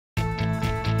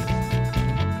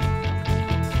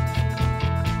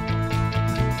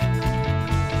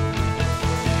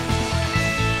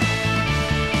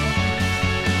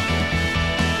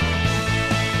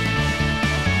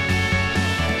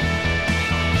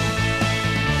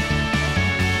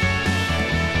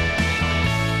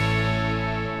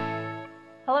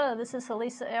this is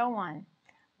Hollisa Alewine.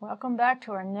 Welcome back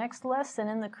to our next lesson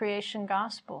in the Creation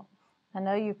Gospel. I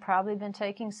know you've probably been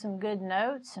taking some good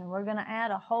notes, and we're going to add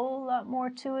a whole lot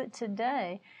more to it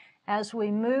today as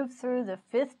we move through the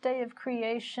 5th day of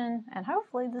creation and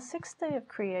hopefully the 6th day of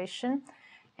creation,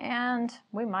 and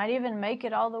we might even make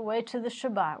it all the way to the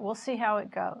Shabbat. We'll see how it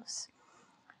goes.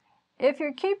 If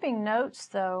you're keeping notes,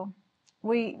 though,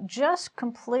 we just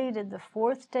completed the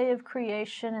 4th day of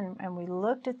creation, and we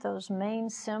looked at those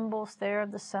main symbols there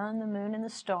of the sun, the moon, and the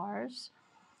stars,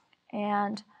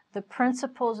 and the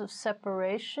principles of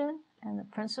separation and the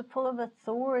principle of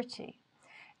authority.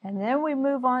 And then we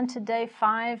move on to day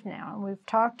 5 now, and we've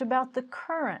talked about the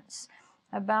currents,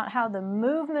 about how the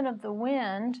movement of the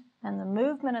wind and the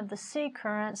movement of the sea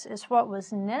currents is what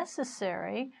was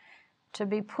necessary to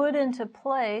be put into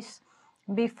place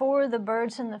before the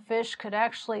birds and the fish could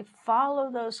actually follow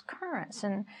those currents.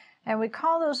 And we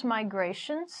call those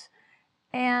migrations.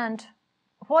 And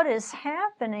what is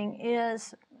happening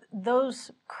is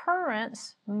those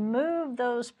currents move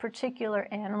those particular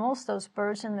animals, those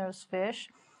birds and those fish,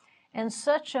 in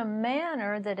such a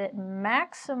manner that it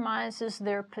maximizes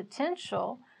their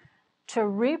potential to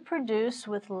reproduce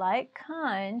with like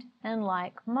kind and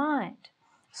like mind.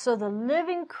 So the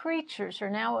living creatures are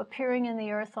now appearing in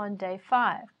the earth on day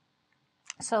 5.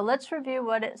 So let's review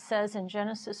what it says in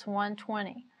Genesis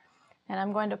 1:20. And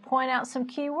I'm going to point out some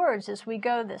key words as we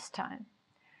go this time.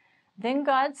 Then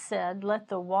God said, "Let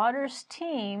the waters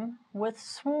teem with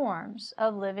swarms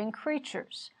of living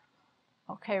creatures."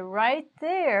 Okay, right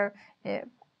there,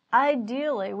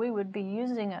 ideally we would be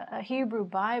using a Hebrew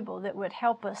Bible that would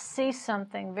help us see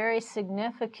something very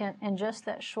significant in just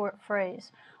that short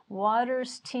phrase.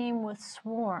 Waters teem with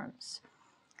swarms.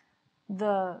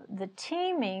 The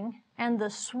teeming and the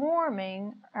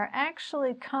swarming are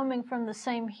actually coming from the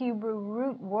same Hebrew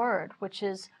root word, which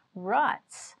is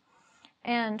ratz.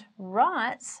 And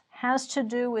ratz has to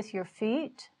do with your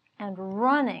feet and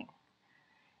running.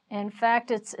 In fact,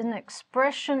 it's an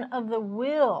expression of the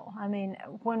will. I mean,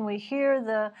 when we hear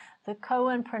the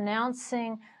Kohen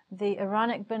pronouncing the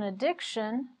Aaronic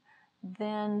benediction,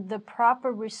 then the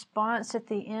proper response at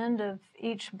the end of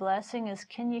each blessing is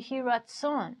Ken yehi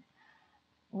ratzon.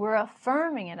 We're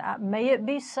affirming it. May it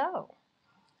be so.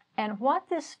 And what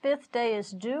this 5th day is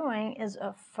doing is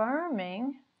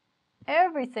affirming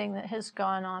everything that has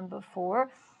gone on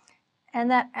before. And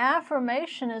that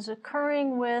affirmation is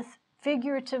occurring with,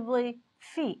 figuratively,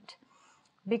 feet.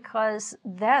 Because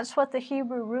that's what the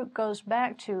Hebrew root goes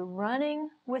back to,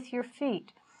 running with your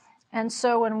feet. And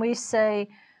so when we say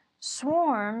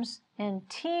swarms and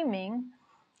teeming,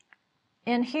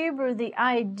 in Hebrew, the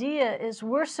idea is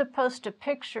we're supposed to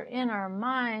picture in our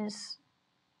minds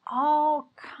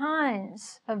all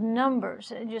kinds of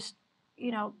numbers. Just,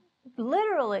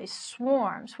 literally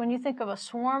swarms. When you think of a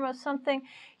swarm of something,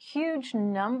 huge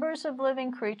numbers of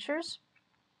living creatures,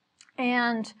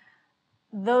 and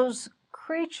those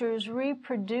creatures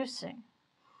reproducing,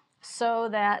 so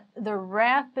that the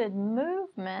rapid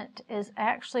movement is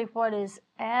actually what is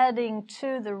adding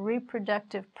to the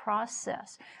reproductive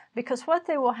process. Because what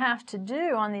they will have to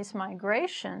do on these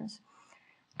migrations,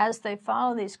 as they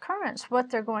follow these currents, what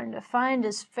they're going to find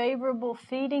is favorable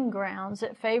feeding grounds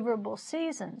at favorable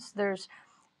seasons. There's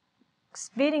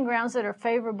feeding grounds that are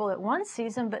favorable at one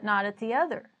season but not at the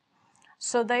other.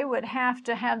 So they would have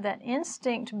to have that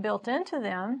instinct built into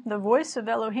them, the voice of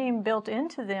Elohim built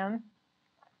into them,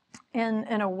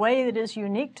 in a way that is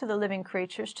unique to the living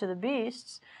creatures, to the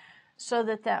beasts, so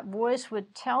that that voice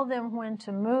would tell them when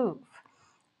to move,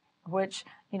 which,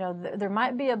 there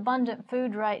might be abundant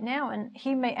food right now, and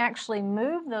he may actually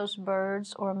move those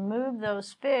birds or move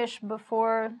those fish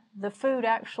before the food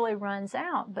actually runs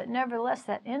out. But nevertheless,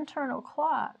 that internal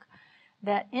clock,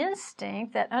 that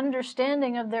instinct, that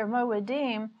understanding of their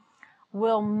moedim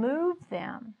will move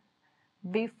them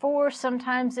before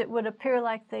sometimes it would appear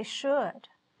like they should,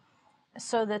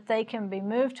 so that they can be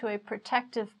moved to a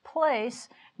protective place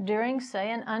during, say,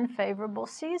 an unfavorable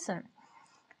season.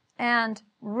 And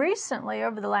recently,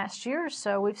 over the last year or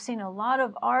so, we've seen a lot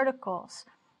of articles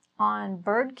on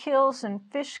bird kills and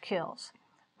fish kills,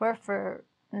 where for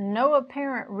no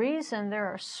apparent reason there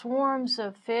are swarms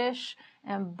of fish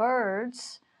and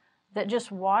birds that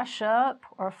just wash up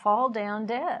or fall down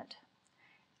dead.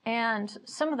 And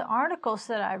some of the articles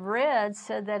that I've read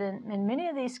said that in many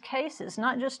of these cases,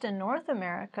 not just in North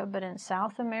America, but in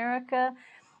South America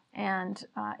and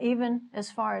even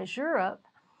as far as Europe,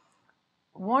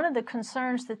 one of the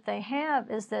concerns that they have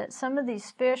is that some of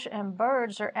these fish and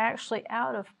birds are actually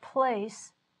out of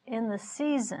place in the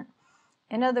season.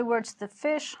 In other words, the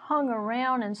fish hung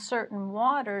around in certain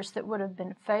waters that would have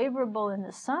been favorable in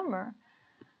the summer,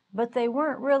 but they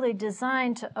weren't really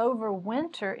designed to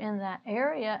overwinter in that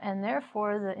area, and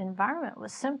therefore the environment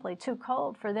was simply too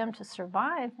cold for them to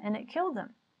survive, and it killed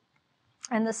them.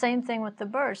 And the same thing with the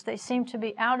birds. They seem to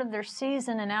be out of their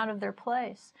season and out of their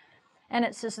place. And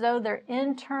it's as though their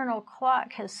internal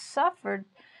clock has suffered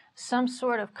some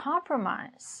sort of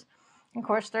compromise. Of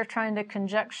course, they're trying to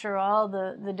conjecture all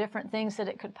the different things that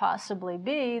it could possibly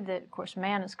be, that, of course,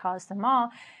 man has caused them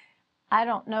all. I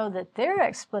don't know that their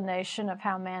explanation of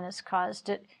how man has caused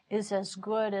it is as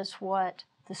good as what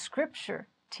the Scripture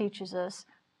teaches us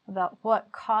about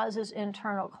what causes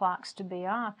internal clocks to be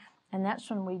off, and that's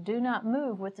when we do not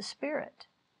move with the Spirit.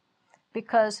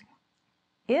 Because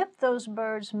if those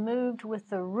birds moved with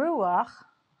the Ruach,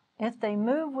 if they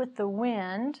move with the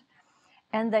wind,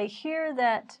 and they hear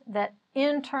that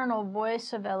internal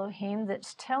voice of Elohim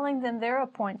that's telling them their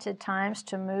appointed times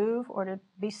to move or to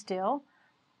be still,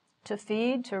 to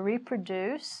feed, to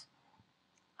reproduce,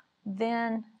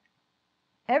 then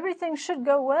everything should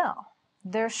go well.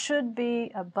 There should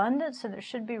be abundance and there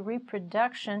should be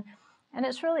reproduction, and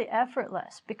it's really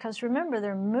effortless because remember,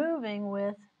 they're moving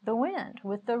with the wind,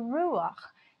 with the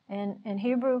Ruach. And in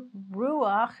Hebrew,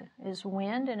 Ruach is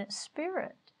wind and it's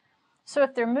spirit. So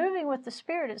if they're moving with the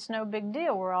Spirit, it's no big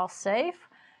deal. We're all safe,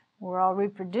 we're all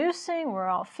reproducing, we're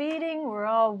all feeding, we're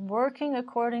all working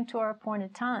according to our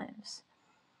appointed times.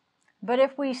 But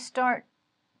if we start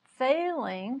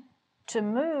failing to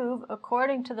move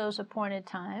according to those appointed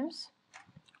times,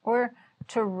 or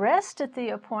to rest at the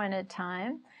appointed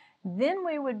time, then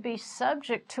we would be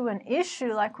subject to an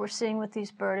issue like we're seeing with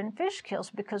these bird and fish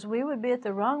kills, because we would be at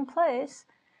the wrong place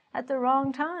at the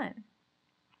wrong time.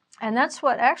 And that's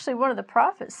what actually one of the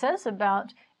prophets says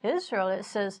about Israel. It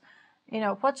says, you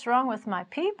know, what's wrong with my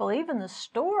people? Even the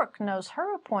stork knows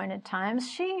her appointed times.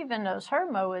 She even knows her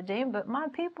Moedim, but my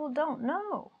people don't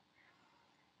know.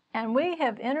 And we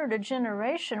have entered a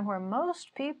generation where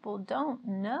most people don't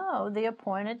know the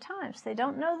appointed times. They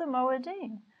don't know the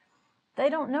Moedim. They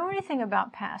don't know anything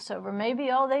about Passover. Maybe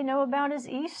all they know about is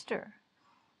Easter.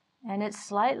 And it's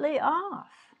slightly off.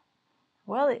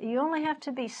 Well, you only have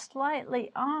to be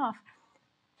slightly off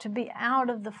to be out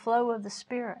of the flow of the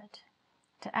Spirit,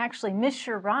 to actually miss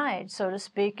your ride, so to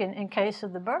speak, in case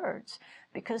of the birds,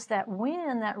 because that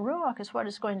wind, that Ruach, is what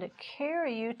is going to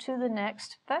carry you to the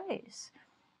next phase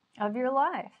of your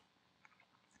life.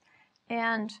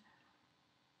 And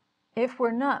if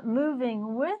we're not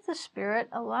moving with the Spirit,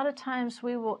 a lot of times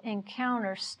we will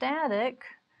encounter static,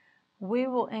 we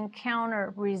will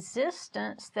encounter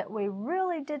resistance that we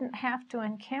really didn't have to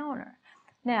encounter.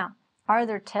 Now, are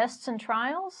there tests and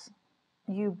trials?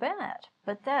 You bet,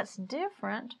 but that's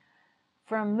different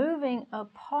from moving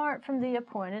apart from the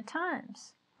appointed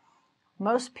times.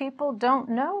 Most people don't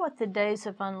know what the days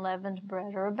of unleavened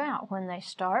bread are about, when they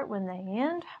start, when they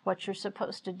end, what you're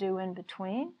supposed to do in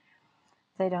between.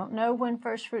 They don't know when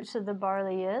first fruits of the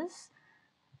barley is.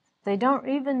 They don't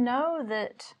even know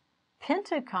that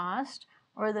Pentecost,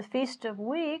 or the Feast of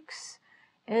Weeks,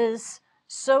 is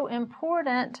so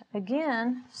important,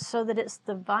 again, so that it's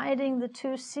dividing the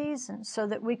two seasons, so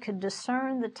that we could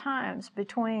discern the times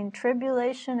between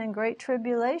tribulation and great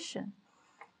tribulation.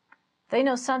 They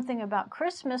know something about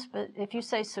Christmas, but if you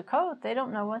say Sukkot, they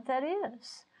don't know what that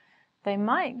is. They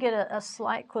might get a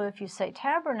slight clue if you say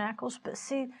tabernacles, but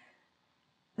see,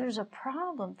 there's a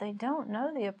problem. They don't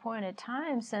know the appointed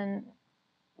times, and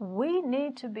we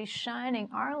need to be shining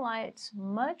our lights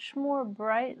much more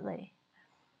brightly.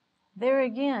 There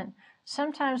again,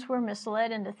 sometimes we're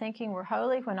misled into thinking we're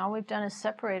holy when all we've done is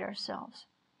separate ourselves.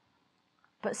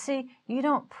 But see, you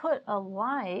don't put a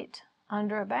light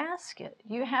under a basket.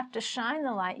 You have to shine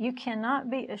the light. You cannot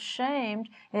be ashamed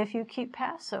if you keep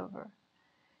Passover.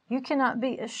 You cannot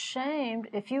be ashamed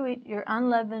if you eat your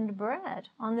unleavened bread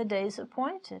on the days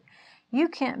appointed. You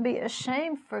can't be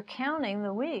ashamed for counting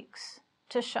the weeks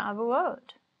to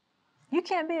Shavuot. You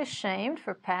can't be ashamed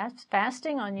for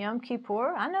fasting on Yom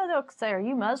Kippur. I know they'll say, are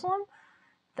you Muslim?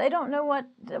 They don't know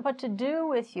what to do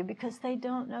with you because they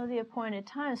don't know the appointed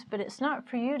times. But it's not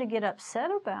for you to get upset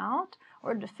about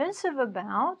or defensive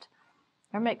about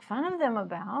or make fun of them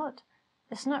about.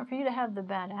 It's not for you to have the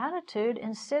bad attitude.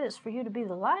 Instead, it's for you to be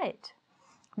the light.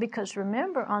 Because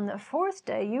remember, on the fourth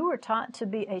day, you were taught to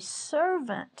be a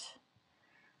servant.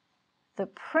 The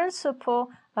principle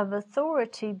of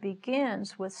authority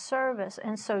begins with service.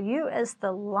 And so you, as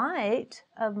the light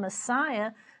of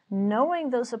Messiah, knowing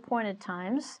those appointed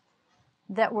times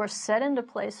that were set into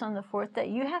place on the fourth day,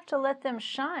 you have to let them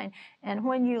shine. And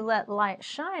when you let light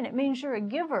shine, it means you're a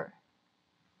giver,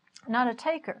 not a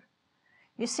taker.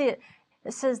 You see,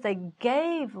 it says they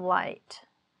gave light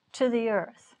to the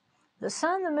earth. The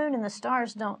sun, the moon, and the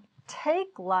stars don't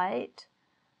take light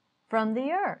from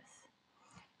the earth.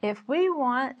 If we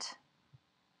want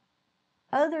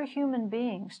other human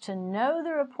beings to know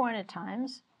their appointed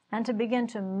times and to begin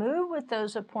to move with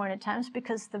those appointed times,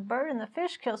 because the bird and the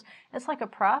fish kills, it's like a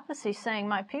prophecy saying,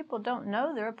 my people don't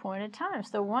know their appointed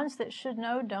times. The ones that should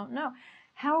know don't know.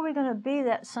 How are we going to be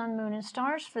that sun, moon, and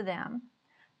stars for them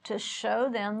to show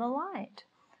them the light?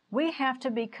 We have to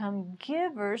become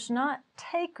givers, not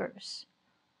takers.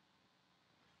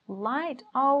 Light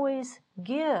always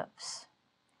gives.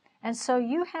 And so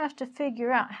you have to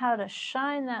figure out how to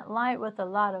shine that light with a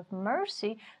lot of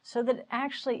mercy so that it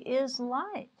actually is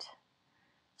light.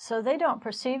 So they don't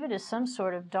perceive it as some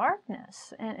sort of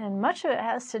darkness. And much of it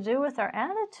has to do with our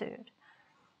attitude.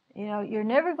 You know, you're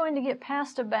never going to get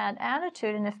past a bad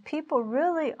attitude. And if people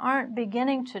really aren't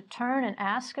beginning to turn and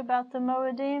ask about the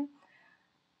Moedim,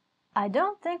 I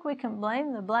don't think we can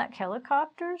blame the black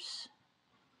helicopters.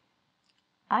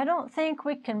 I don't think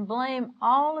we can blame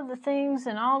all of the things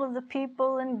and all of the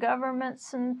people and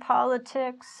governments and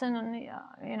politics and,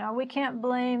 you know, we can't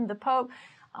blame the Pope.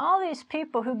 All these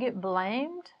people who get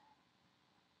blamed,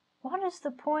 what is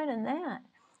the point in that?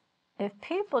 If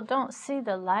people don't see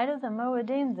the light of the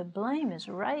Moedim, the blame is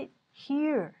right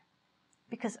here.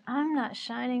 Because I'm not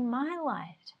shining my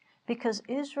light. Because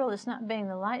Israel is not being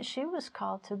the light she was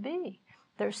called to be.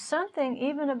 There's something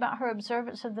even about her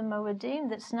observance of the Moedim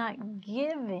that's not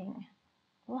giving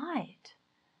light.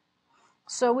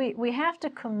 So we have to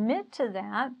commit to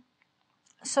that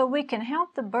so we can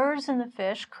help the birds and the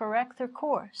fish correct their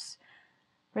course.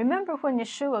 Remember when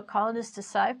Yeshua called his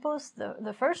disciples,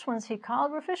 the first ones he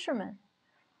called were fishermen.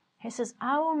 He says,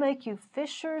 I will make you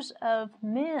fishers of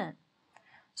men.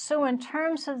 So in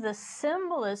terms of the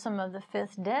symbolism of the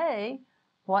fifth day,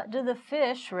 what do the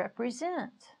fish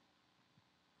represent?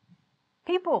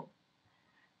 People.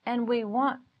 And we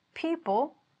want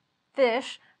people,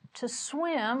 fish, to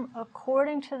swim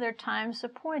according to their times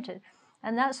appointed.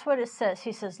 And that's what it says.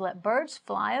 He says, let birds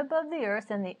fly above the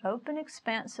earth in the open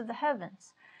expanse of the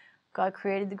heavens. God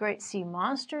created the great sea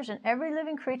monsters and every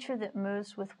living creature that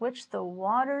moves, with which the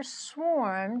waters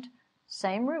swarmed,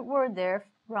 same root word there,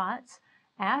 rots,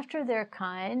 after their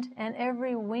kind, and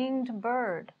every winged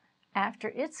bird after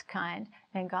its kind.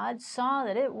 And God saw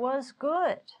that it was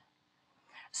good.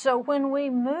 So when we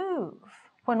move,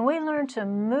 when we learn to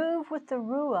move with the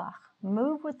Ruach,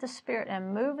 move with the Spirit,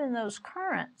 and move in those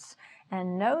currents,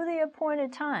 and know the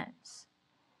appointed times,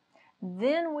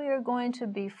 then we are going to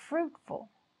be fruitful.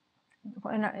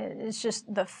 It's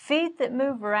just the feet that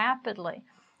move rapidly.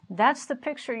 That's the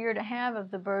picture you're to have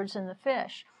of the birds and the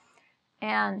fish.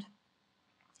 And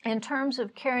in terms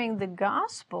of carrying the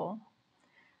gospel,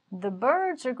 the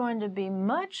birds are going to be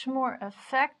much more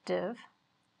effective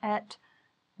at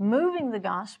moving the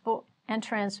gospel and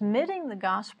transmitting the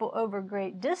gospel over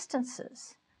great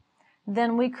distances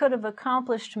than we could have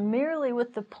accomplished merely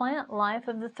with the plant life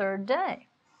of the third day.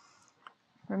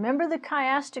 Remember the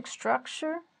chiastic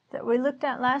structure that we looked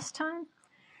at last time?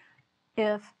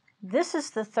 If this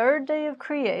is the third day of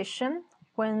creation,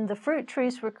 when the fruit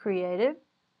trees were created,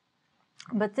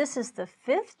 but this is the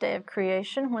fifth day of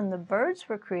creation, when the birds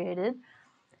were created,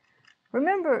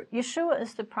 remember, Yeshua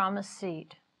is the promised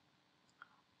seed.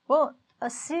 Well, a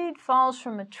seed falls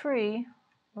from a tree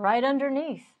right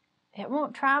underneath. It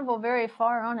won't travel very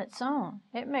far on its own.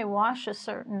 It may wash a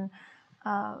certain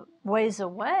ways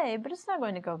away, but it's not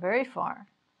going to go very far.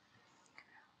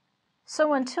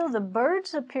 So until the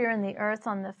birds appear in the earth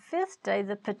on the fifth day,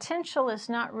 the potential is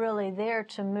not really there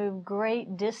to move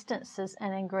great distances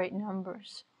and in great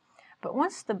numbers. But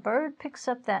once the bird picks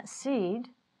up that seed,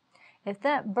 if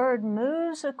that bird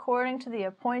moves according to the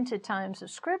appointed times of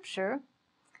Scripture,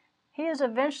 he is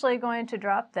eventually going to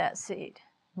drop that seed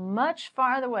much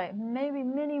farther away, maybe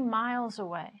many miles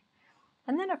away.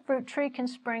 And then a fruit tree can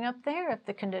spring up there if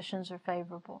the conditions are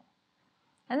favorable.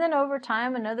 And then over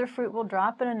time, another fruit will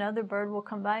drop and another bird will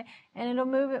come by, and it'll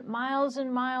move it miles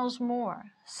and miles more.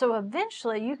 So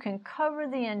eventually you can cover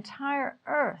the entire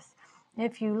earth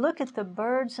if you look at the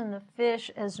birds and the fish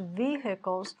as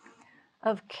vehicles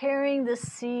of carrying the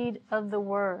seed of the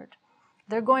word.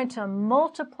 They're going to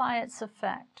multiply its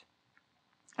effect.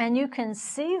 And you can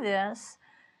see this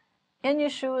in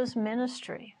Yeshua's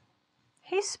ministry.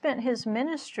 He spent his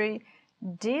ministry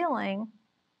dealing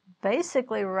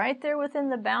basically right there within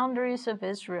the boundaries of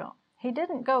Israel. He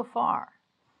didn't go far.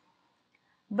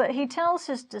 But he tells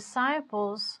his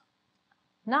disciples,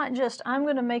 not just, I'm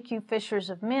going to make you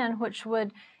fishers of men, which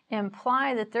would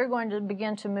imply that they're going to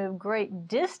begin to move great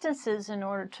distances in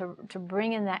order to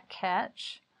bring in that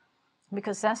catch,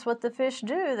 because that's what the fish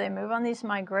do. They move on these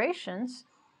migrations.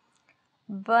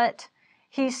 But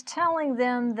he's telling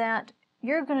them that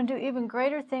you're going to do even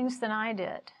greater things than I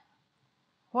did.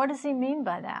 What does he mean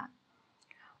by that?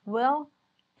 Well,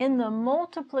 in the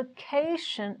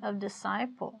multiplication of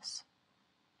disciples,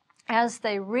 as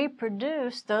they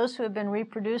reproduce, those who have been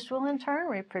reproduced will in turn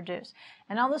reproduce.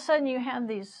 And all of a sudden you have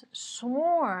these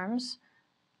swarms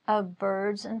of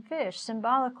birds and fish,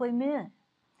 symbolically men,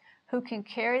 who can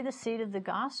carry the seed of the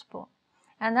gospel.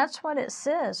 And that's what it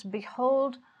says.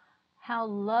 Behold, how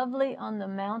lovely on the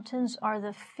mountains are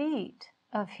the feet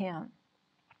of him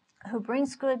who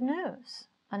brings good news,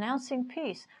 announcing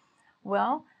peace.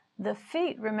 Well, the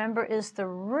feet, remember, is the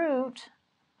root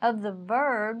of the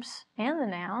verbs and the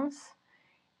nouns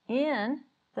in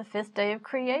the fifth day of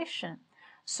creation.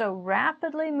 So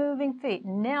rapidly moving feet.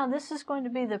 Now this is going to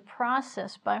be the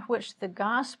process by which the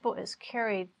gospel is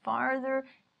carried farther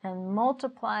and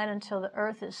multiplied until the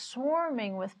earth is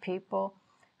swarming with people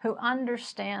who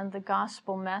understand the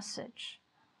gospel message.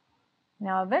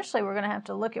 Now eventually we're going to have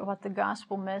to look at what the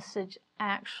gospel message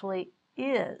actually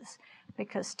is,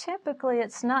 because typically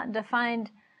it's not defined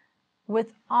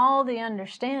with all the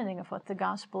understanding of what the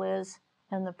gospel is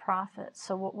in the prophets.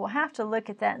 So we'll have to look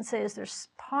at that and say, is there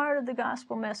part of the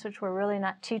gospel message we're really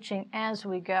not teaching as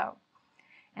we go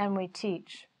and we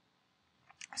teach?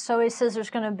 So he says there's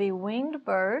going to be winged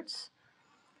birds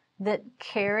that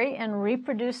carry and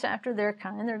reproduce after their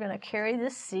kind. They're going to carry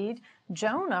this seed.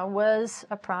 Jonah was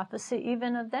a prophecy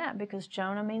even of that, because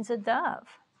Jonah means a dove,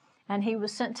 and he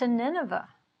was sent to Nineveh.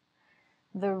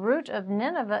 The root of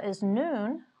Nineveh is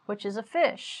Nun, which is a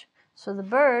fish. So the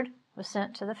bird was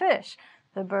sent to the fish.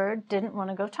 The bird didn't want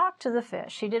to go talk to the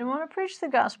fish. He didn't want to preach the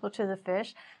gospel to the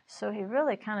fish, so he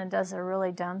really kind of does a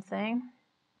really dumb thing.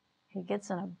 He gets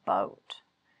in a boat.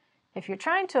 If you're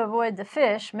trying to avoid the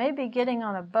fish, maybe getting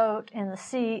on a boat in the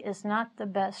sea is not the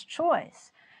best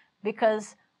choice,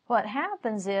 because what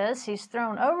happens is he's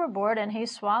thrown overboard and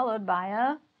he's swallowed by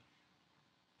a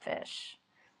fish.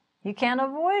 You can't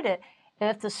avoid it.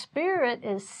 If the Spirit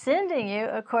is sending you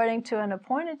according to an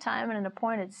appointed time and an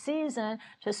appointed season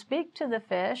to speak to the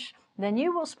fish, then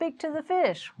you will speak to the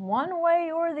fish, one way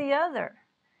or the other.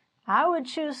 I would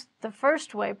choose the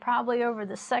first way probably over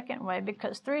the second way,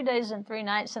 because 3 days and 3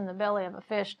 nights in the belly of a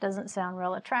fish doesn't sound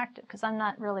real attractive, because I'm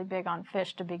not really big on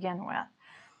fish to begin with.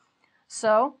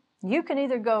 So you can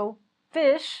either go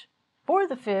fish for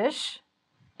the fish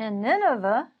in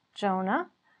Nineveh, Jonah,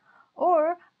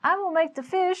 or I will make the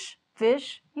fish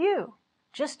fish you,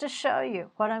 just to show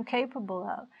you what I'm capable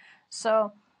of.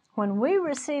 So when we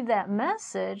receive that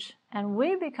message and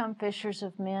we become fishers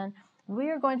of men, we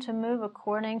are going to move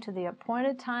according to the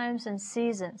appointed times and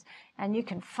seasons. And you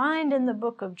can find in the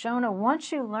book of Jonah,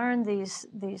 once you learn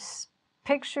these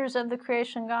pictures of the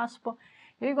creation gospel,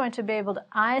 you're going to be able to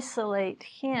isolate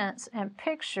hints and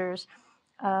pictures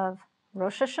of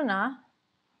Rosh Hashanah,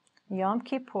 Yom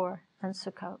Kippur, and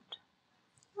Sukkot.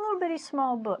 A little bitty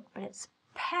small book, but it's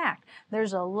packed.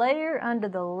 There's a layer under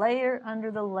the layer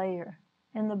under the layer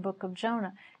in the book of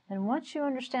Jonah. And once you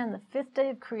understand the fifth day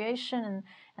of creation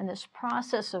and this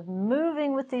process of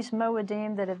moving with these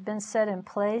Moedim that have been set in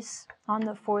place on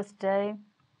the fourth day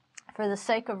for the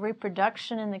sake of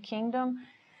reproduction in the kingdom,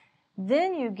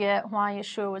 then you get why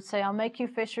Yeshua would say, I'll make you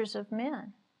fishers of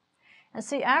men. And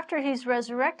see, after he's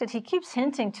resurrected, he keeps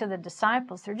hinting to the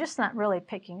disciples. They're just not really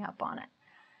picking up on it.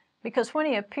 Because when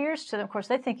he appears to them, of course,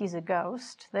 they think he's a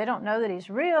ghost. They don't know that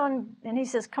he's real. And he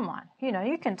says, come on,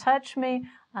 you can touch me.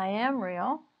 I am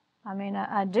real. I mean,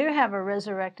 I do have a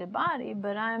resurrected body,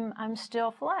 but I'm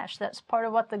still flesh. That's part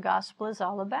of what the gospel is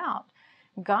all about.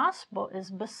 Gospel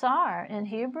is basar. In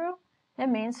Hebrew, it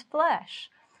means flesh.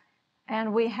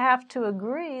 And we have to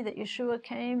agree that Yeshua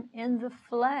came in the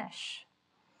flesh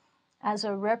as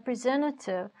a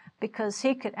representative, because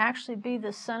he could actually be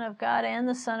the Son of God and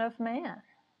the Son of Man.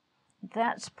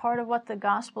 That's part of what the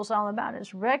gospel's all about,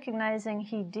 is recognizing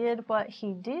he did what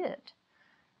he did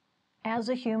as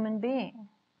a human being,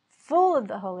 full of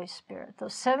the Holy Spirit,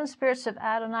 those 7 spirits of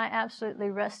Adonai absolutely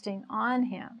resting on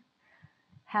him.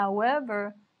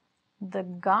 However, the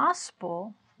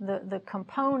gospel, the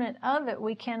component of it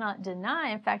we cannot deny.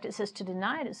 In fact, it says to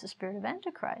deny it is the spirit of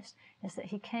Antichrist, is that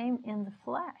he came in the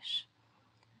flesh.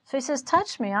 So he says,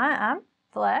 touch me, I'm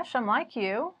flesh, I'm like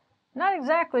you. Not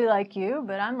exactly like you,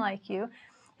 but I'm like you.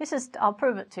 He says, I'll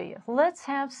prove it to you. Let's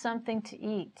have something to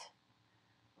eat.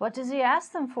 What does he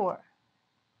ask them for?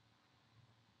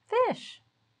 Fish.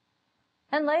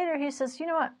 And later he says, you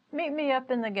know what? Meet me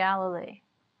up in the Galilee.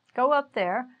 Go up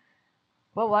there.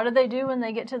 Well, what do they do when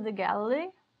they get to the Galilee?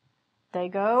 They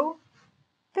go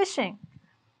fishing.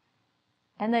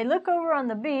 And they look over on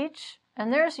the beach,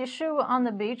 and there's Yeshua on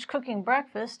the beach cooking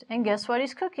breakfast, and guess what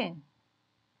he's cooking?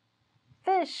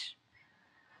 Fish.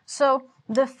 So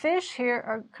the fish here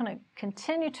are going to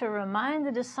continue to remind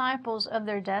the disciples of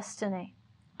their destiny,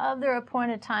 of their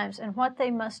appointed times, and what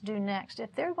they must do next.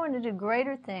 If they're going to do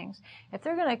greater things, if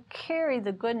they're going to carry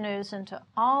the good news into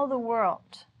all the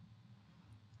world,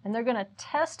 and they're going to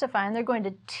testify, and they're going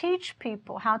to teach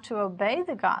people how to obey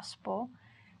the gospel,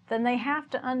 then they have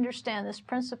to understand this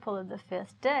principle of the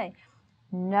fifth day,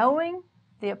 knowing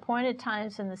the appointed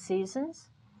times and the seasons,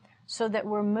 so that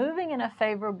we're moving in a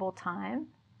favorable time,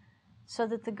 so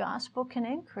that the gospel can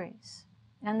increase,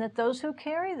 and that those who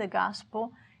carry the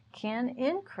gospel can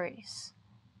increase.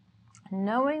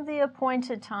 Knowing the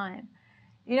appointed time.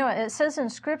 You know, it says in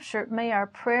Scripture, may our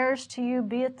prayers to you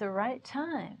be at the right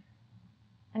time.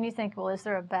 And you think, well, is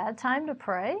there a bad time to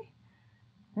pray?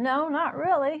 No, not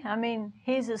really. I mean,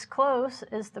 he's as close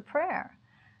as the prayer.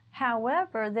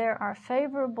 However, there are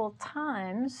favorable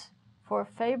times for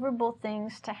favorable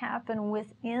things to happen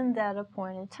within that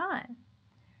appointed time.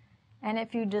 And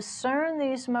if you discern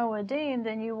these moedim,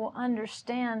 then you will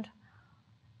understand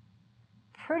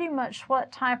pretty much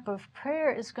what type of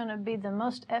prayer is going to be the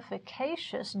most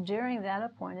efficacious during that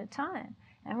appointed time,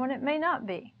 and when it may not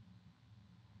be.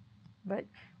 But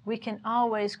we can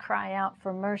always cry out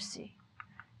for mercy.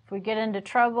 If we get into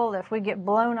trouble, if we get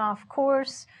blown off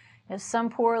course, if some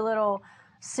poor little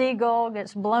seagull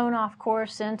gets blown off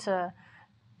course into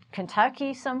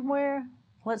Kentucky somewhere,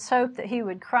 let's hope that he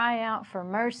would cry out for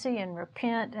mercy and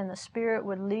repent, and the Spirit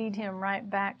would lead him right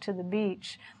back to the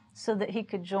beach so that he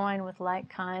could join with like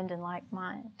kind and like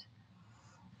mind.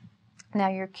 Now,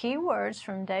 your key words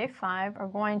from day 5 are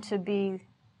going to be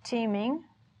teeming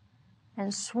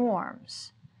and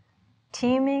swarms.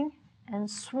 Teeming and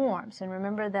swarms. And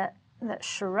remember that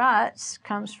sharatz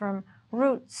comes from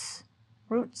roots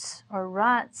or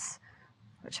rats,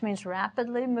 which means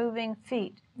rapidly moving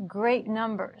feet, great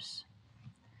numbers.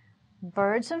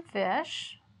 Birds and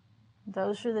fish,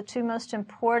 those are the two most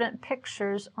important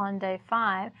pictures on day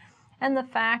 5. And the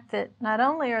fact that not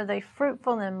only are they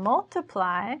fruitful and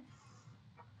multiply,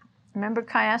 remember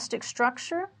chiastic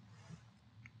structure?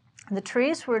 The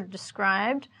trees were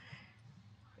described,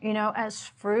 you know, as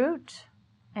fruit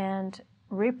and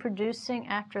reproducing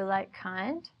after like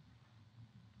kind.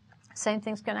 Same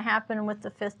thing's going to happen with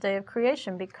the 5th day of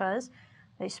creation because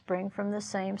they spring from the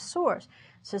same source.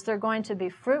 It says they're going to be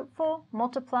fruitful,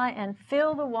 multiply, and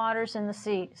fill the waters in the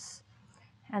seas.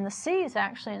 And the seas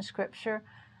actually in Scripture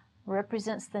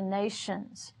represents the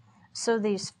nations. So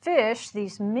these fish,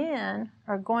 these men,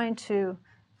 are going to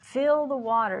fill the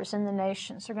waters in the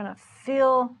nations. They're going to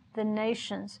fill the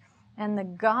nations. And the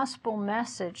gospel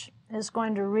message is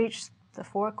going to reach the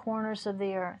 4 corners of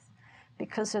the earth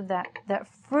because of that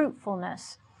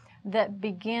fruitfulness that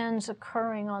begins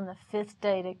occurring on the 5th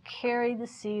day to carry the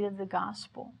seed of the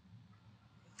gospel.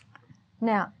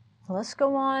 Now, let's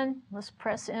go on. Let's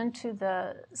press into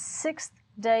the 6th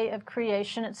day of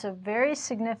creation. It's a very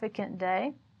significant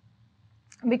day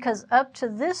because up to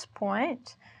this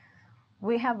point,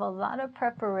 we have a lot of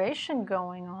preparation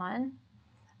going on,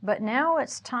 but now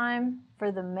it's time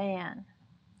for the man.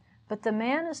 But the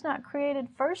man is not created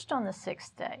first on the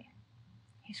 6th day.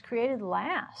 He's created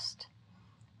last.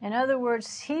 In other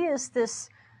words, he is this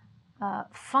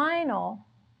final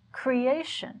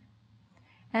creation.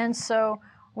 And so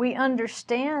we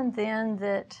understand then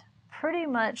that pretty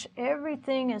much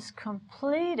everything is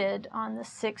completed on the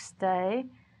 6th day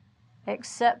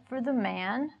except for the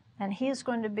man, and he is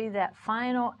going to be that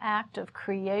final act of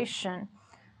creation,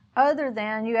 other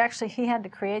than he had to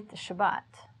create the Shabbat.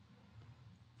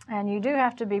 And you do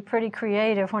have to be pretty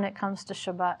creative when it comes to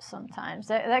Shabbat sometimes.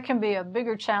 That can be a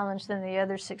bigger challenge than the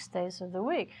other 6 days of the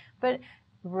week. But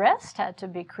rest had to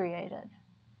be created.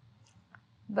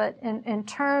 But in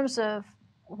terms of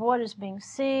what is being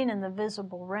seen in the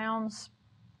visible realms,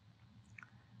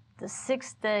 the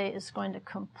 6th day is going to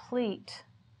complete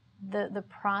the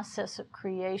process of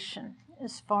creation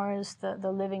as far as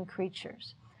the living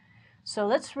creatures. So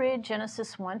let's read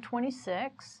Genesis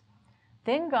 1:26.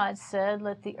 Then God said,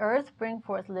 let the earth bring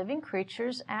forth living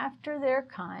creatures after their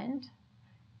kind,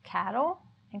 cattle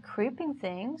and creeping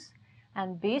things,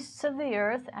 and beasts of the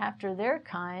earth after their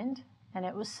kind, and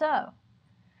it was so.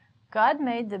 God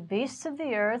made the beasts of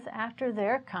the earth after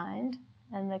their kind,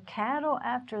 and the cattle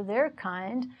after their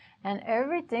kind, and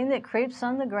everything that creeps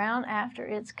on the ground after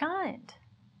its kind.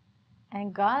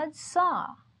 And God saw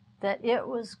that it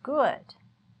was good.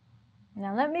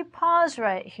 Now let me pause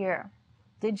right here.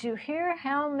 Did you hear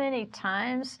how many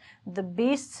times the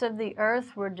beasts of the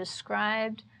earth were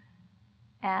described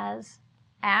as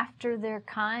after their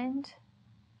kind?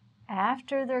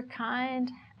 After their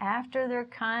kind, after their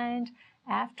kind,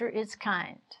 after its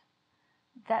kind.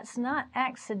 That's not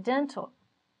accidental.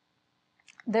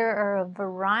 There are a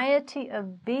variety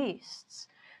of beasts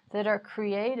that are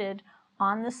created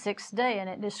on the sixth day, and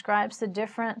it describes the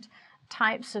different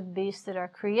types of beasts that are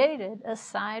created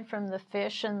aside from the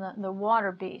fish and the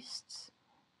water beasts.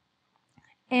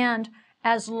 And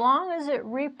as long as it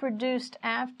reproduced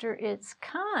after its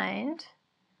kind,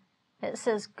 it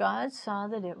says God saw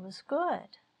that it was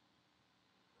good.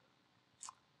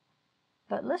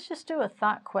 But let's just do a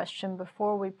thought question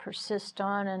before we persist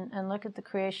on and look at the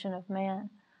creation of man.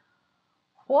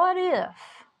 What if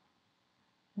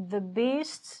the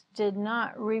beasts did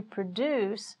not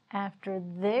reproduce after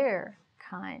their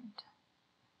kind?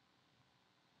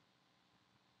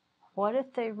 What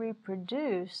if they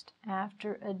reproduced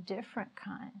after a different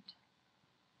kind?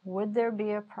 Would there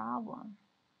be a problem?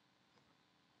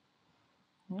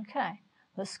 Okay,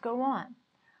 let's go on.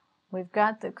 We've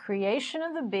got the creation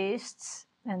of the beasts,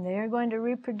 and they are going to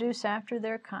reproduce after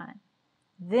their kind.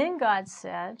 Then God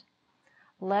said,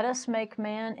 let us make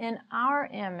man in our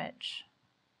image,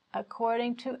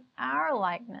 according to our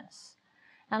likeness,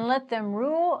 and let them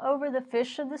rule over the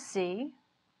fish of the sea,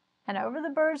 and over the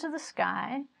birds of the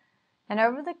sky, and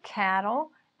over the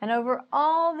cattle, and over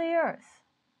all the earth,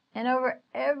 and over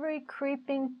every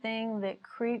creeping thing that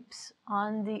creeps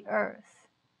on the earth.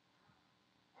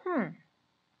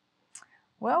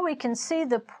 Well, we can see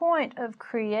the point of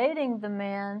creating the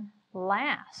man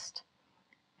last,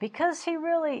 because he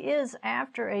really is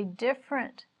after a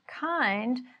different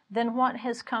kind than what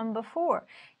has come before.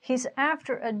 He's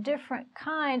after a different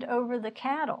kind over the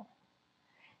cattle.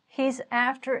 He's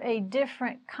after a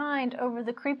different kind over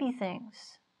the creepy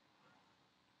things.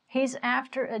 He's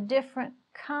after a different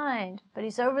kind, but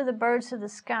he's over the birds of the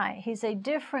sky. He's a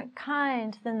different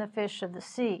kind than the fish of the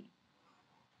sea.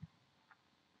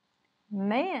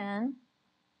 Man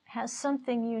has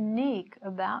something unique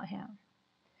about him.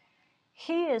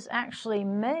 He is actually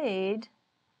made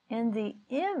in the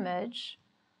image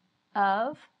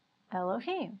of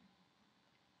Elohim.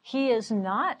 He is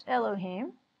not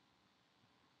Elohim,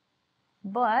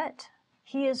 but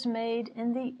he is made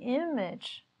in the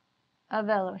image of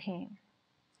Elohim.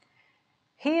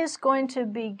 He is going to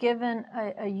be given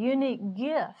a unique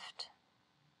gift.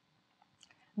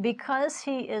 Because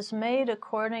he is made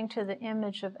according to the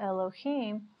image of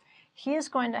Elohim, he is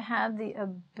going to have the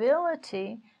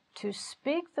ability to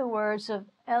speak the words of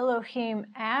Elohim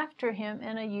after him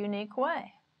in a unique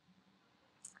way.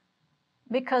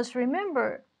 Because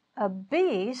remember, a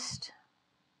beast,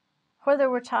 whether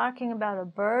we're talking about a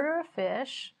bird or a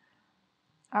fish,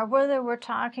 or whether we're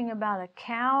talking about a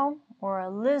cow or a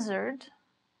lizard,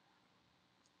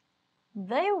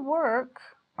 they work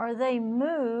or they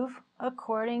move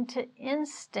according to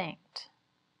instinct.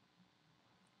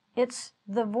 It's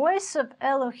the voice of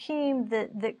Elohim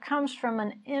that comes from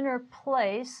an inner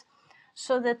place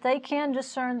so that they can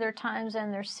discern their times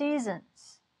and their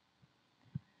seasons.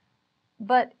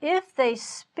 But if they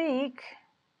speak,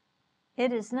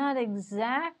 it is not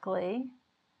exactly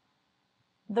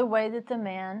the way that the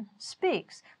man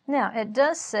speaks. Now, it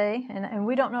does say, and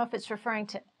we don't know if it's referring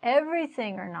to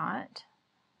everything or not,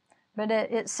 but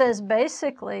it says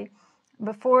basically,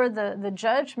 before the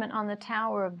judgment on the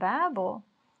Tower of Babel,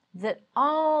 that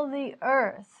all the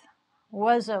earth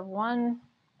was of one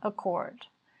accord.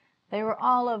 They were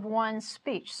all of one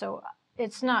speech. So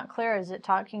it's not clear, is it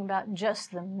talking about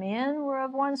just the men were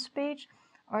of one speech?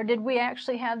 Or did we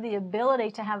actually have the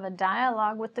ability to have a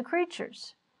dialogue with the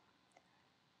creatures?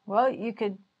 Well, you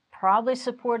could probably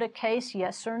support a case,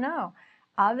 yes or no.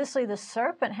 Obviously, the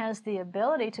serpent has the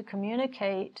ability to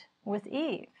communicate with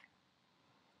Eve.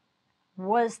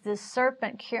 Was this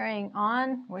serpent carrying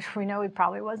on, which we know he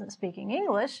probably wasn't speaking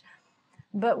English,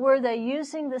 but were they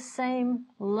using the same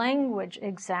language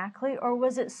exactly, or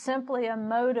was it simply a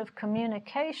mode of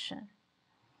communication?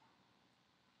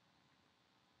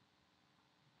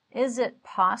 Is it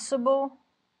possible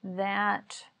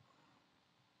that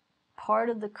part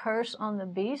of the curse on the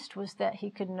beast was that he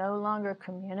could no longer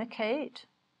communicate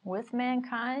with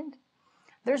mankind?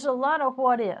 There's a lot of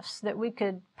what ifs that we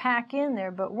could pack in there,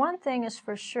 but one thing is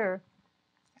for sure.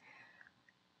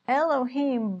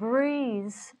 Elohim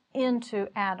breathes into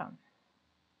Adam.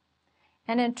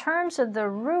 And in terms of the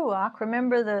Ruach,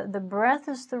 remember the breath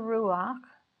is the Ruach.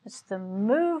 It's the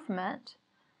movement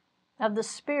of the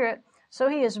Spirit. So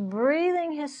he is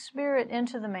breathing his Spirit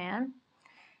into the man.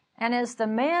 And as the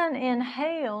man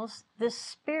inhales, this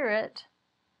Spirit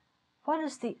what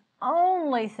is the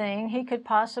only thing he could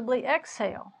possibly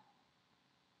exhale?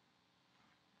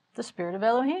 The Spirit of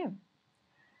Elohim.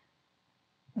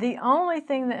 The only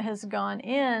thing that has gone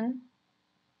in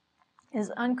is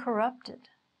uncorrupted,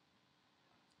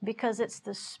 because it's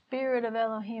the Spirit of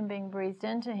Elohim being breathed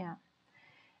into him.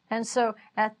 And so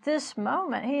at this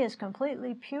moment, he is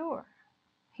completely pure.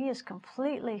 He is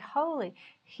completely holy.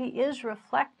 He is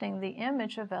reflecting the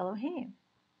image of Elohim.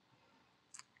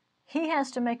 He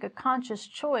has to make a conscious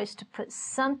choice to put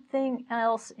something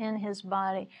else in his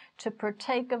body, to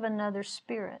partake of another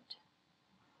spirit,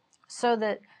 so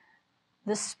that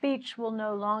the speech will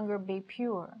no longer be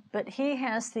pure. But he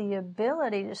has the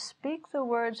ability to speak the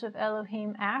words of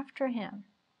Elohim after him,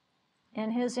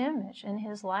 in his image, in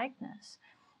his likeness.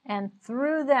 And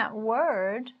through that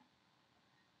word,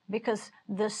 because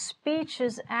the speech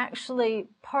is actually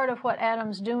part of what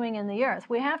Adam's doing in the earth.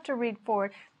 We have to read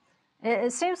forward.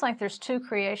 It seems like there's two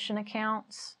creation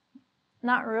accounts.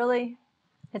 Not really.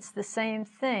 It's the same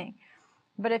thing.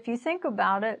 But if you think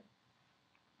about it,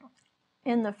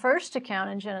 in the first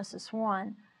account in Genesis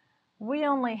 1, we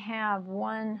only have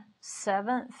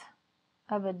 1/7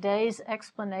 of a day's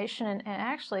explanation, and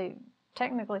actually,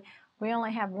 technically, we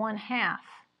only have 1/2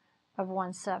 of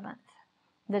 1/7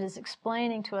 that is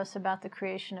explaining to us about the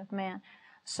creation of man.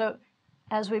 So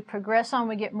as we progress on,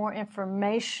 we get more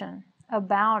information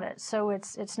about it. So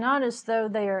it's not as though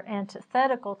they are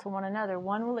antithetical to one another.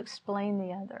 One will explain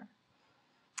the other,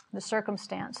 the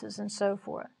circumstances and so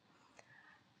forth.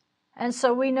 And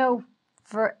so we know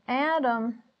for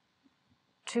Adam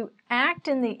to act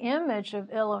in the image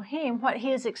of Elohim, what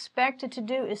he is expected to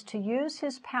do is to use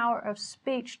his power of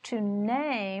speech to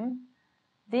name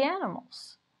the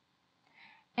animals.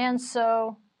 And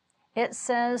so it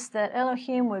says that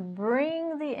Elohim would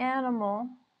bring the animal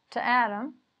to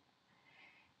Adam,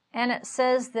 and it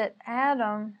says that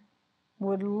Adam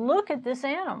would look at this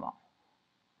animal.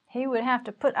 He would have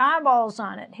to put eyeballs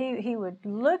on it. He would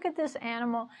look at this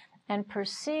animal and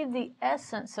perceive the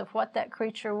essence of what that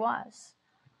creature was.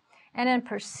 And in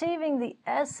perceiving the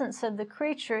essence of the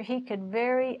creature, he could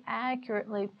very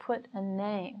accurately put a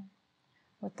name.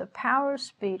 With the power of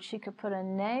speech, he could put a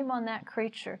name on that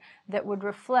creature that would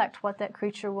reflect what that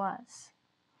creature was.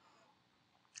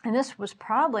 And this was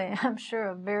probably, I'm sure,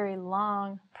 a very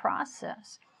long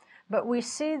process. But we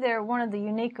see there one of the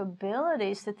unique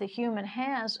abilities that the human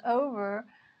has over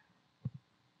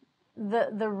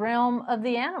the realm of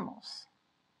the animals,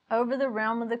 over the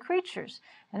realm of the creatures.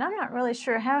 And I'm not really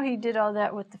sure how he did all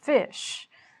that with the fish.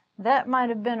 That might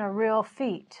have been a real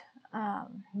feat.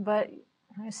 But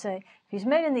I say, if he's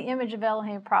made in the image of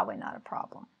Elohim, probably not a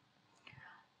problem.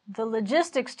 The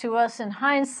logistics to us in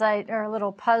hindsight are a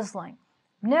little puzzling.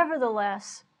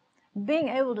 Nevertheless, being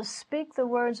able to speak the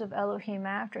words of Elohim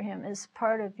after him is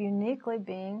part of uniquely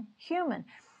being human.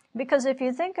 Because if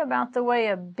you think about the way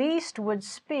a beast would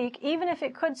speak, even if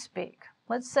it could speak,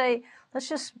 let's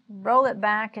just roll it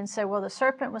back and say, well, the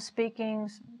serpent was speaking,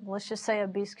 let's just say a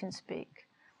beast can speak.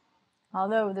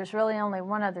 Although there's really only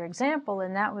one other example,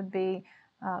 and that would be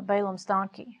Balaam's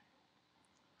donkey.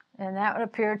 And that would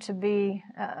appear to be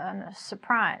a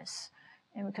surprise.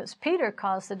 And because Peter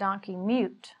calls the donkey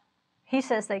mute, he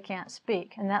says they can't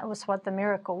speak. And that was what the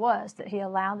miracle was, that he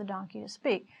allowed the donkey to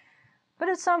speak. But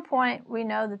at some point, we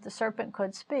know that the serpent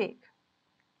could speak.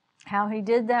 How he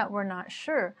did that, we're not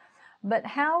sure. But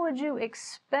how would you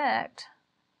expect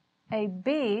a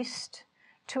beast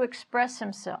to express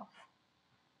himself?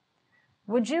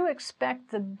 Would you expect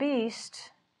the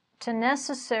beast to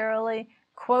necessarily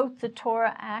quote the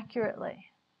Torah accurately?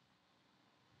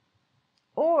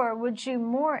 Or would you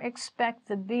more expect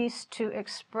the beast to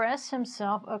express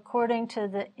himself according to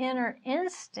the inner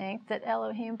instinct that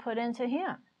Elohim put into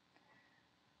him?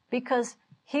 Because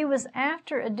he was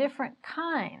after a different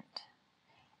kind.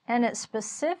 And it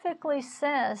specifically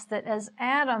says that as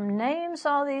Adam names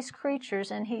all these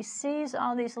creatures and he sees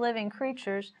all these living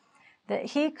creatures,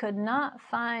 that he could not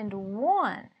find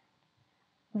one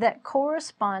that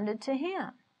corresponded to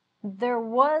him. There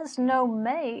was no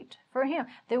mate for him.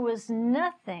 There was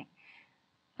nothing.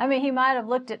 I mean, he might have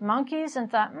looked at monkeys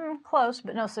and thought, close,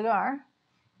 but no cigar.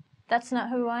 That's not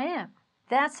who I am.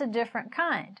 That's a different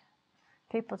kind.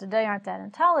 People today aren't that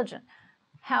intelligent.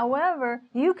 However,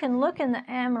 you can look in the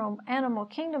animal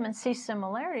kingdom and see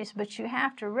similarities, but you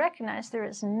have to recognize there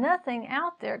is nothing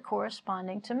out there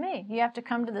corresponding to me. You have to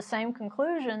come to the same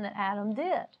conclusion that Adam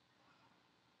did.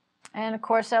 And of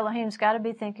course, Elohim's got to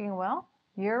be thinking, well,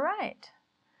 you're right.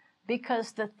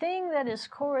 Because the thing that is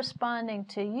corresponding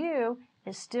to you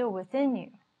is still within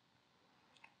you.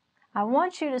 I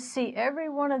want you to see every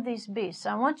one of these beasts.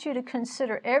 I want you to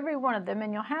consider every one of them,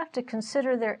 and you'll have to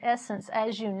consider their essence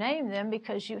as you name them,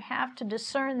 because you have to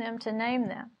discern them to name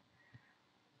them.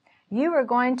 You are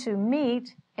going to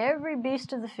meet every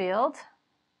beast of the field,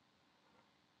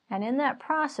 and in that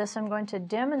process, I'm going to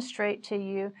demonstrate to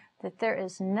you that there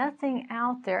is nothing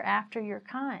out there after your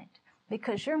kind,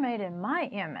 because you're made in my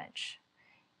image.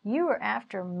 You are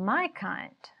after my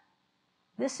kind.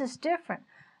 This is different.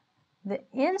 The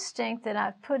instinct that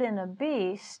I've put in a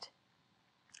beast,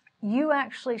 you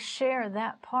actually share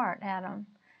that part, Adam.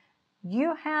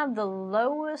 You have the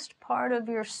lowest part of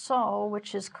your soul,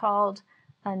 which is called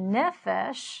a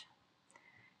nephesh,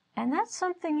 and that's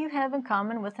something you have in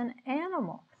common with an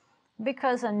animal,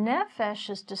 because a nephesh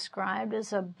is described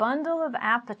as a bundle of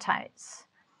appetites.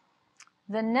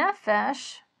 The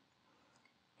nephesh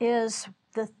is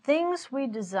the things we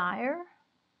desire.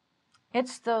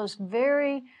 It's those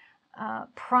very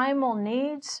primal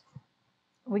needs.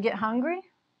 We get hungry.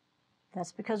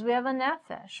 That's because we have a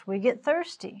nephesh. We get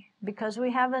thirsty because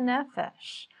we have a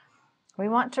nephesh. We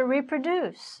want to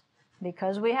reproduce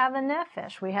because we have a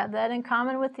nephesh. We have that in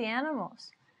common with the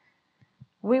animals.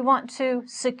 We want to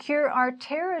secure our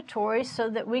territory so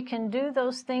that we can do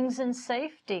those things in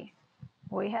safety.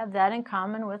 We have that in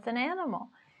common with an animal.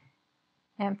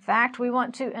 In fact, we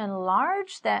want to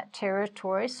enlarge that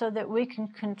territory so that we can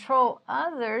control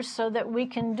others, so that we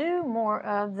can do more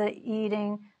of the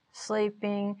eating,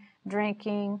 sleeping,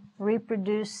 drinking,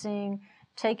 reproducing,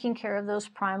 taking care of those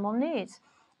primal needs.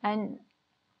 And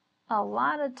a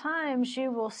lot of times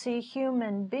you will see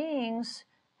human beings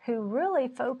who really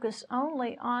focus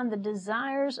only on the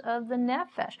desires of the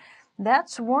nephesh.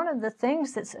 That's one of the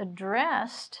things that's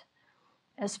addressed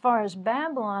as far as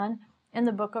Babylon in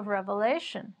the book of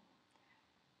Revelation.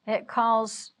 It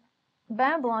calls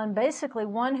Babylon basically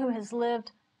one who has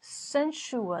lived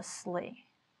sensuously.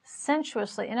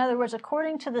 Sensuously. In other words,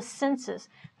 according to the senses,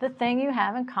 the thing you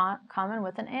have in common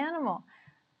with an animal.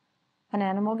 An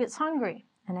animal gets hungry.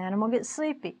 An animal gets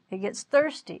sleepy. It gets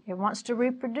thirsty. It wants to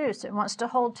reproduce. It wants to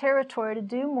hold territory to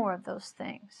do more of those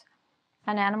things.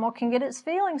 An animal can get its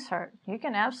feelings hurt. You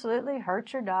can absolutely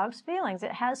hurt your dog's feelings.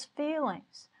 It has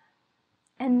feelings.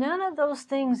 And none of those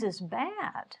things is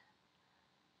bad.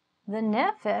 The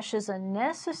nephesh is a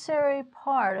necessary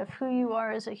part of who you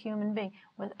are as a human being.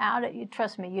 Without it, you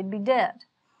trust me, you'd be dead.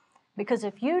 Because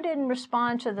if you didn't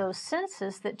respond to those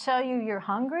senses that tell you you're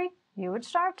hungry, you would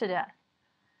starve to death.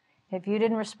 If you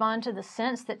didn't respond to the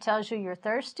sense that tells you you're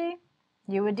thirsty,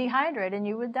 you would dehydrate and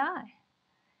you would die.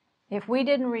 If we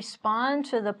didn't respond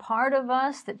to the part of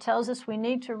us that tells us we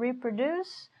need to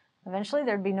reproduce, eventually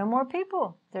there'd be no more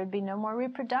people. There'd be no more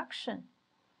reproduction.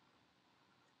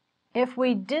 If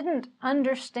we didn't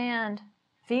understand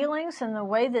feelings and the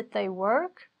way that they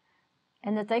work,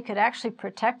 and that they could actually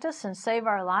protect us and save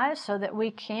our lives so that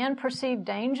we can perceive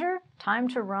danger, time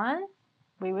to run,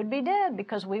 we would be dead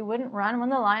because we wouldn't run when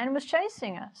the lion was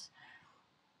chasing us.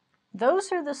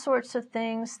 Those are the sorts of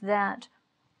things that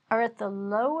are at the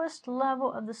lowest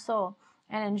level of the soul.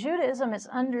 And in Judaism, it's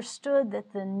understood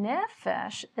that the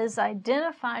nephesh is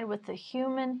identified with the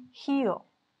human heel.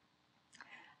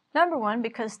 Number one,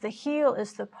 because the heel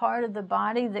is the part of the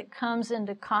body that comes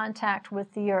into contact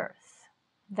with the earth.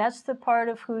 That's the part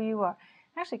of who you are.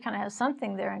 Actually kind of has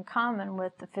something there in common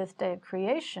with the fifth day of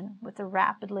creation, with the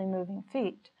rapidly moving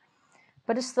feet.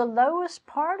 But it's the lowest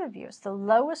part of you. It's the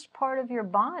lowest part of your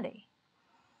body.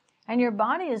 And your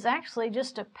body is actually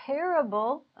just a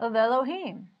parable of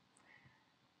Elohim.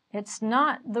 It's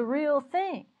not the real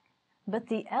thing, but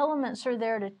the elements are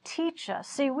there to teach us.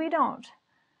 See, we don't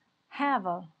have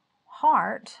a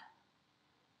heart.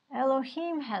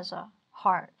 Elohim has a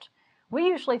heart. We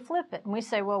usually flip it and we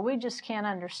say, well, we just can't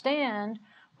understand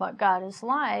what God is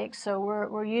like, so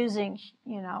we're using,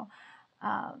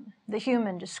 the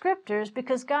human descriptors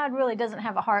because God really doesn't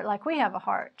have a heart like we have a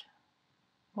heart.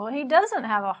 Well, he doesn't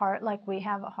have a heart like we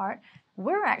have a heart.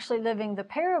 We're actually living the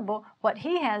parable. What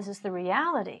he has is the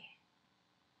reality.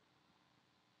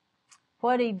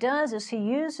 What he does is he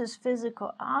uses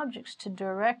physical objects to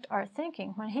direct our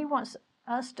thinking. When he wants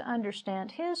us to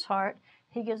understand his heart,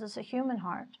 he gives us a human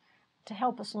heart to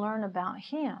help us learn about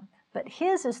him. But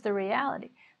his is the reality.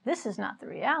 This is not the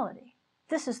reality.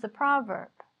 This is the proverb.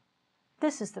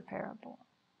 This is the parable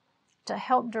to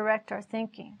help direct our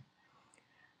thinking.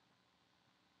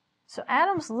 So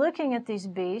Adam's looking at these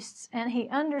beasts and he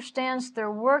understands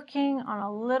they're working on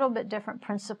a little bit different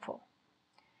principle.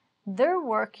 They're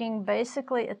working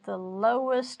basically at the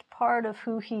lowest part of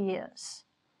who he is.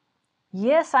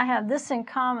 Yes, I have this in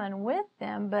common with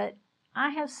them, but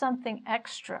I have something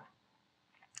extra.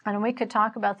 And we could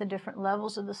talk about the different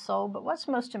levels of the soul, but what's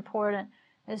most important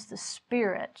is the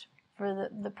spirit for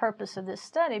the purpose of this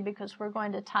study, because we're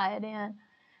going to tie it in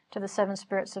to the 7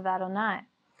 spirits of Adonai.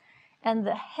 And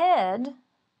the head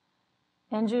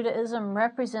in Judaism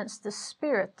represents the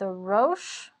spirit. The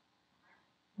Rosh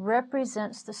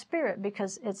represents the spirit,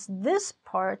 because it's this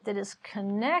part that is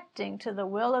connecting to the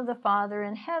will of the Father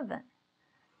in heaven.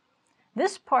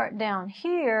 This part down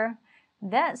here,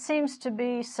 that seems to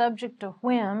be subject to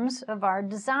whims of our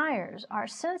desires, our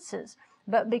senses.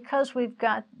 But because we've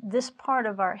got this part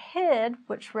of our head,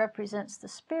 which represents the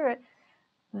spirit,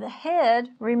 the head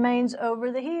remains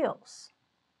over the heels.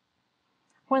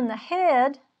 When the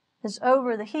head is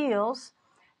over the heels,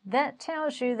 that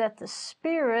tells you that the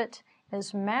spirit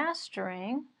is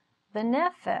mastering the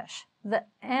nephesh, the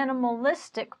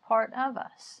animalistic part of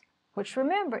us. Which,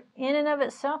 remember, in and of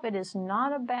itself, it is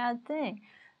not a bad thing.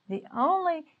 The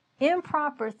only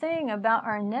improper thing about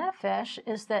our nephesh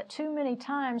is that too many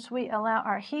times we allow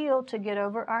our heel to get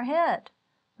over our head,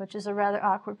 which is a rather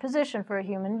awkward position for a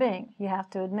human being, you have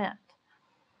to admit.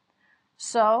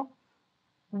 So,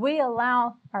 we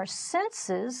allow our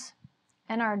senses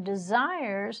and our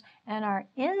desires and our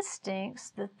instincts,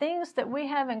 the things that we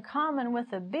have in common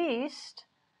with a beast,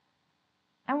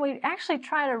 and we actually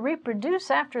try to reproduce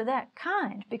after that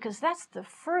kind, because that's the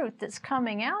fruit that's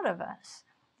coming out of us.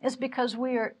 It's because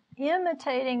we are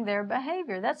imitating their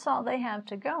behavior. That's all they have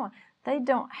to go on. They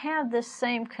don't have this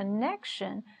same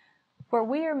connection where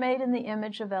we are made in the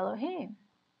image of Elohim.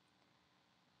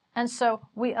 And so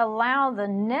we allow the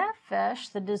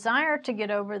nephesh, the desire, to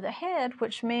get over the head,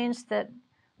 which means that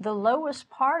the lowest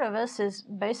part of us is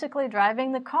basically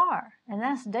driving the car, and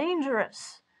that's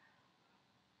dangerous.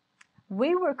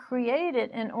 We were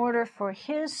created in order for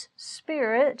His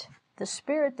Spirit, the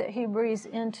Spirit that He breathes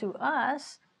into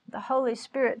us, the Holy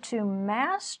Spirit, to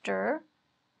master,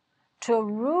 to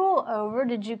rule over.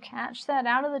 Did you catch that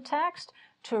out of the text?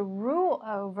 To rule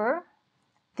over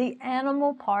the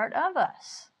animal part of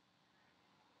us.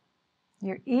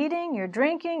 You're eating, you're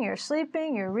drinking, you're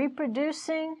sleeping, you're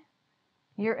reproducing,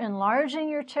 you're enlarging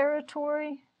your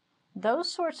territory.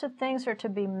 Those sorts of things are to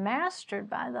be mastered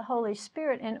by the Holy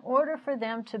Spirit in order for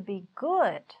them to be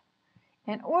good.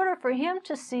 In order for Him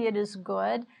to see it as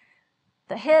good,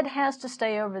 the head has to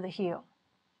stay over the heel.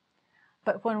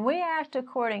 But when we act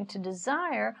according to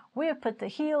desire, we have put the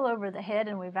heel over the head,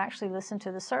 and we've actually listened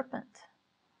to the serpent.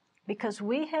 Because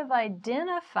we have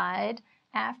identified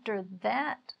after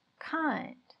that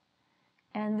kind.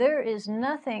 And there is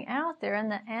nothing out there in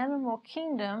the animal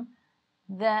kingdom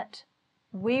that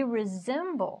we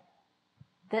resemble,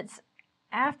 that's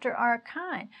after our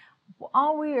kind.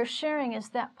 All we are sharing is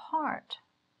that part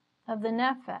of the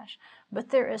nephesh.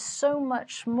 But there is so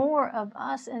much more of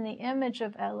us in the image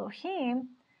of Elohim,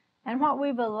 and what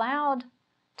we've allowed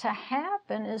to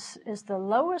happen is the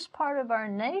lowest part of our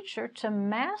nature to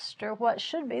master what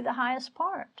should be the highest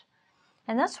part.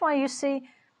 And that's why you see,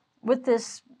 with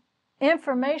this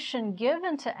information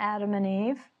given to Adam and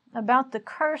Eve about the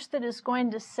curse that is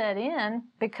going to set in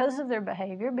because of their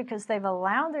behavior, because they've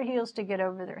allowed their heels to get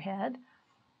over their head,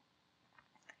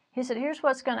 He said, here's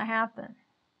what's going to happen.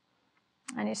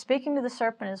 And He's speaking to the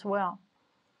serpent as well.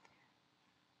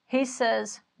 He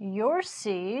says, your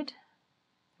seed,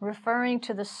 referring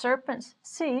to the serpent's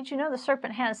seed. You know the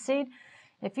serpent has seed.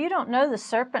 If you don't know the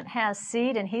serpent has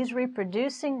seed and he's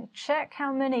reproducing, check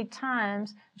how many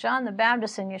times John the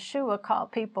Baptist and Yeshua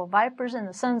called people vipers and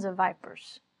the sons of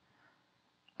vipers.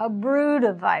 A brood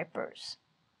of vipers.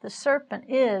 The serpent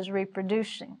is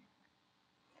reproducing.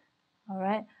 All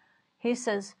right? He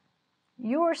says,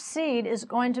 your seed is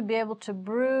going to be able to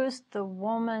bruise the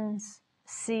woman's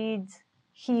seed's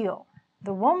heel.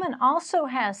 The woman also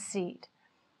has seed.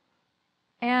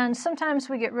 And sometimes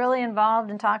we get really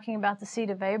involved in talking about the seed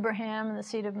of Abraham and the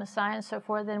seed of Messiah and so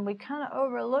forth, and we kind of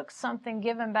overlook something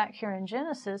given back here in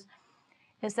Genesis,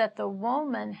 is that the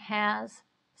woman has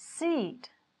seed.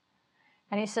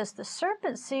 And He says the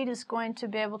serpent's seed is going to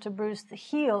be able to bruise the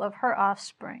heel of her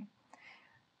offspring.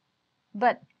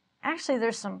 But actually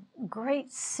there's some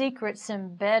great secrets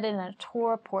embedded in a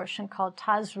Torah portion called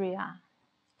Tazria.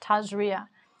 Tazria.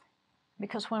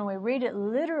 Because when we read it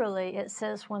literally, it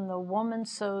says when the woman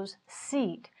sows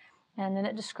seed. And then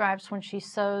it describes when she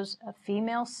sows a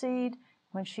female seed,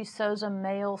 when she sows a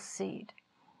male seed.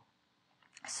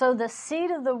 So the seed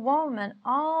of the woman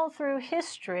all through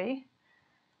history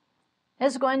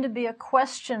is going to be a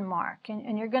question mark.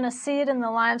 And you're going to see it in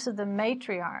the lives of the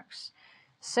matriarchs.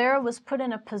 Sarah was put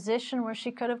in a position where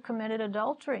she could have committed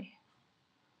adultery.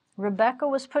 Rebecca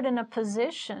was put in a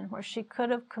position where she could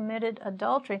have committed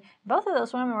adultery. Both of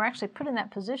those women were actually put in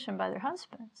that position by their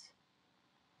husbands.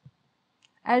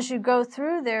 As you go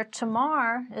through there,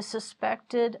 Tamar is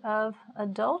suspected of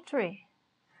adultery.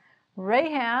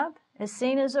 Rahab is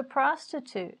seen as a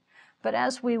prostitute. But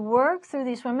as we work through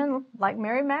these women, like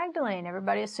Mary Magdalene,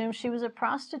 everybody assumes she was a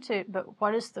prostitute. But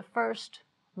what is the first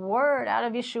word out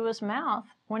of Yeshua's mouth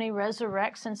when he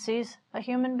resurrects and sees a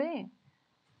human being?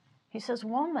 He says,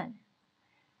 woman.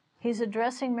 He's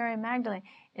addressing Mary Magdalene.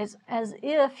 It's as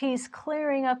if he's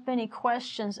clearing up any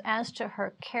questions as to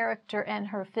her character and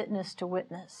her fitness to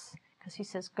witness. Because he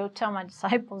says, go tell my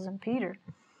disciples and Peter.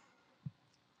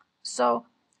 So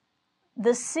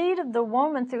the seed of the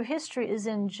woman through history is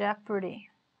in jeopardy.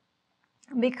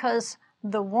 Because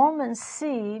the woman's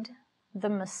seed, the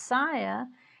Messiah,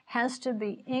 has to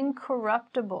be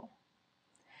incorruptible.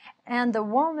 And the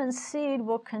woman's seed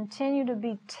will continue to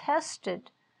be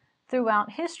tested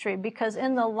throughout history, because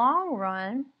in the long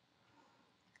run,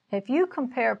 if you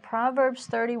compare Proverbs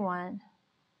 31,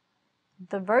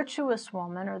 the virtuous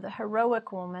woman or the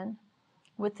heroic woman,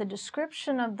 with the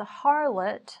description of the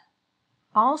harlot,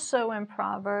 also in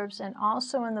Proverbs and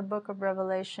also in the book of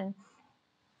Revelation,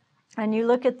 and you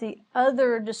look at the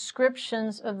other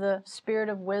descriptions of the spirit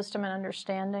of wisdom and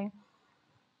understanding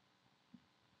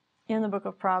in the book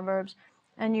of Proverbs,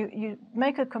 and you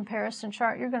make a comparison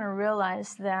chart, you're going to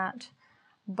realize that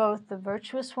both the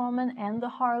virtuous woman and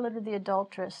the harlot or the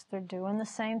adulteress, they're doing the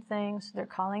same things, they're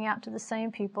calling out to the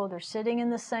same people, they're sitting in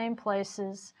the same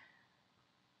places.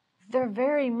 They're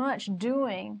very much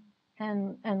doing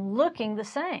and looking the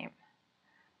same.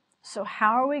 So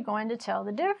how are we going to tell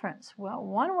the difference? Well,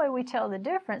 one way we tell the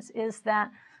difference is that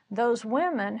those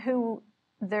women who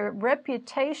their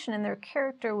reputation and their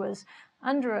character was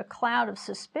under a cloud of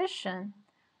suspicion,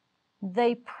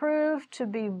 they proved to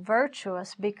be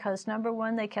virtuous because, number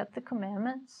one, they kept the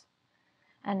commandments,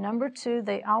 and number two,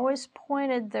 they always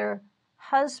pointed their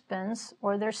husbands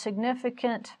or their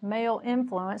significant male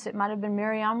influence. It might have been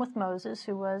Miriam with Moses,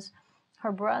 who was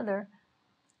her brother.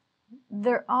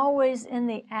 They're always in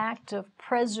the act of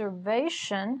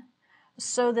preservation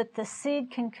so that the seed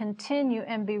can continue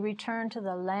and be returned to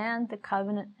the land, the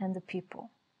covenant, and the people.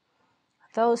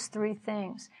 Those three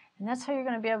things. And that's how you're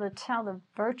going to be able to tell the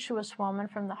virtuous woman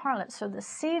from the harlot. So the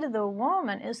seed of the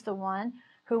woman is the one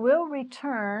who will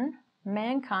return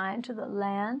mankind to the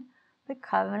land, the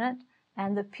covenant,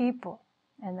 and the people.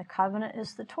 And the covenant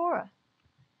is the Torah.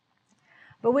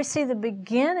 But we see the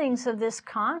beginnings of this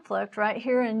conflict right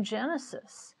here in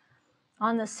Genesis,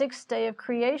 on the 6th day of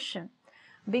creation.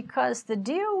 Because the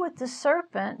deal with the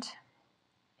serpent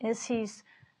is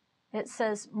it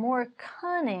says, more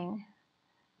cunning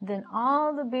than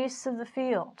all the beasts of the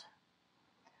field.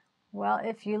 Well,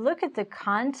 if you look at the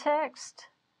context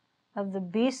of the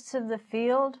beasts of the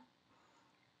field,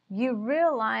 you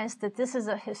realize that this is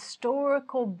a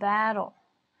historical battle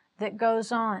that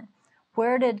goes on.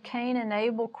 Where did Cain and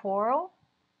Abel quarrel?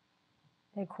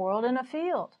 They quarreled in a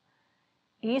field.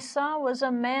 Esau was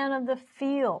a man of the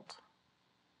field,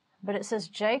 but it says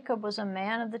Jacob was a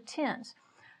man of the tents.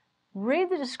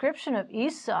 Read the description of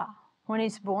Esau when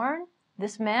he's born.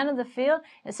 This man of the field,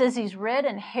 it says he's red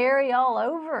and hairy all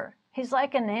over. He's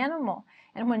like an animal.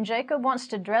 And when Jacob wants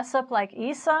to dress up like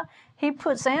Esau, he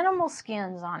puts animal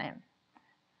skins on him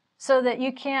so that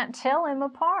you can't tell him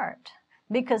apart,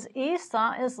 because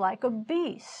Esau is like a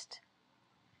beast.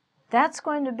 That's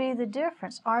going to be the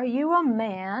difference. Are you a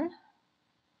man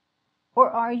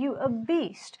or are you a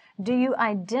beast? Do you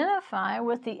identify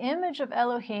with the image of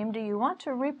Elohim? Do you want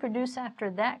to reproduce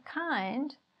after that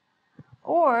kind?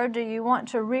 Or do you want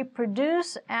to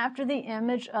reproduce after the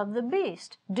image of the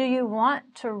beast? Do you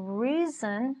want to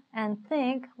reason and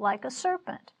think like a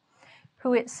serpent,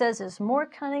 who it says is more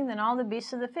cunning than all the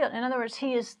beasts of the field? In other words,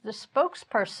 he is the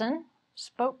spokesperson,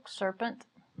 serpent,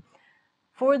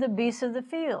 for the beasts of the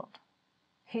field.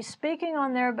 He's speaking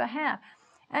on their behalf.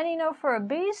 And you know, for a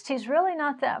beast, he's really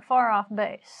not that far off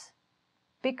base,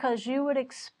 because you would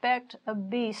expect a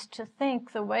beast to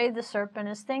think the way the serpent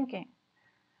is thinking.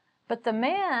 But the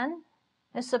man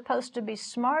is supposed to be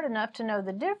smart enough to know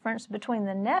the difference between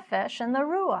the nephesh and the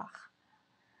ruach,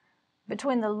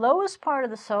 between the lowest part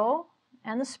of the soul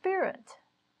and the spirit.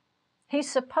 He's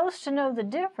supposed to know the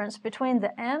difference between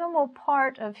the animal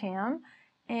part of him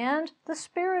and the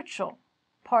spiritual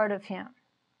part of him.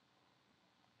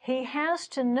 He has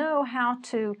to know how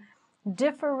to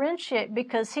differentiate,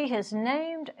 because he has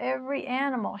named every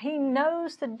animal. He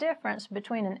knows the difference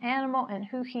between an animal and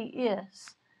who he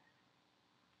is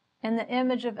in the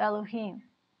image of Elohim.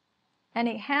 And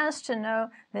he has to know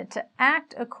that to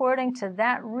act according to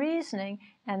that reasoning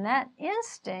and that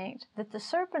instinct that the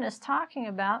serpent is talking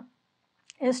about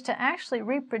is to actually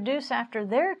reproduce after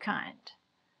their kind,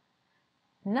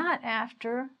 not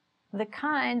after the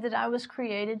kind that I was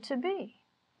created to be.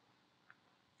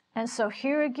 And so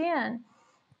here again,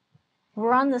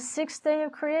 we're on the 6th day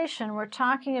of creation. We're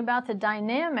talking about the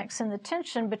dynamics and the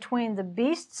tension between the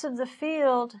beasts of the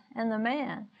field and the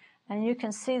man. And you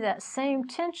can see that same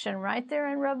tension right there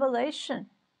in Revelation.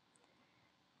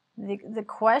 The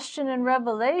question in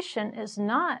Revelation is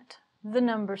not the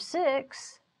number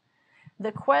 6.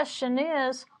 The question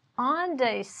is, on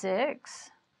day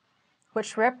 6,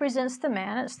 which represents the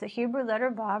man, it's the Hebrew letter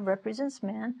Vav, represents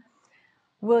man,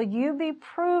 will you be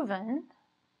proven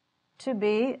to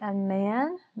be a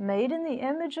man made in the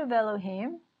image of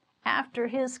Elohim, after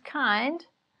his kind,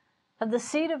 of the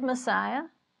seed of Messiah?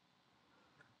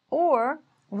 Or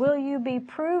will you be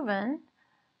proven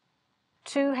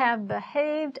to have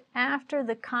behaved after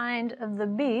the kind of the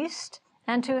beast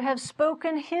and to have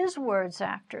spoken his words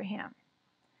after him?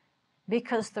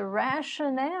 Because the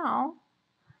rationale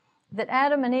that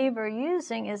Adam and Eve are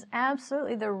using is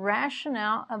absolutely the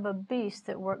rationale of a beast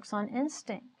that works on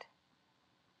instinct.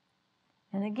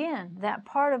 And again, that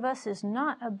part of us is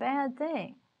not a bad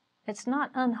thing. It's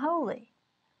not unholy.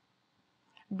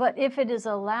 But if it is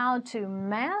allowed to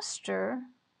master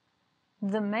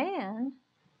the man,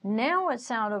 now it's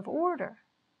out of order.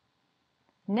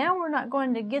 Now we're not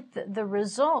going to get the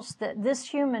results that this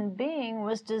human being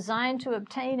was designed to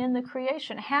obtain in the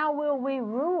creation. How will we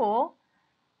rule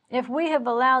if we have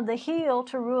allowed the heel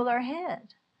to rule our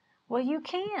head? Well, you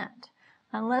can't,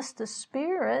 unless the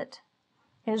spirit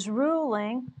is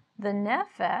ruling the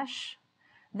nephesh.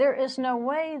 There is no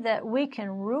way that we can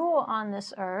rule on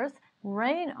this earth,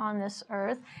 reign on this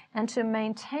earth, and to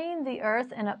maintain the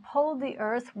earth and uphold the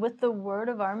earth with the word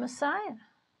of our Messiah.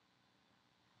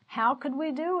 How could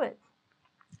we do it?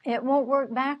 It won't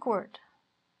work backward.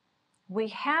 We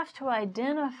have to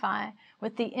identify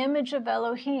with the image of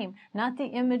Elohim, not the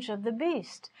image of the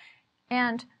beast.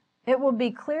 And it will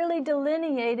be clearly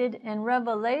delineated in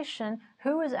Revelation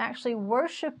who is actually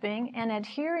worshiping and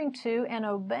adhering to and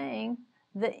obeying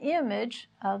the image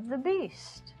of the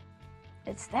beast.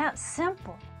 It's that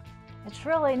simple. It's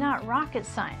really not rocket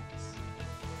science.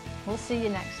 We'll see you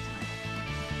next time.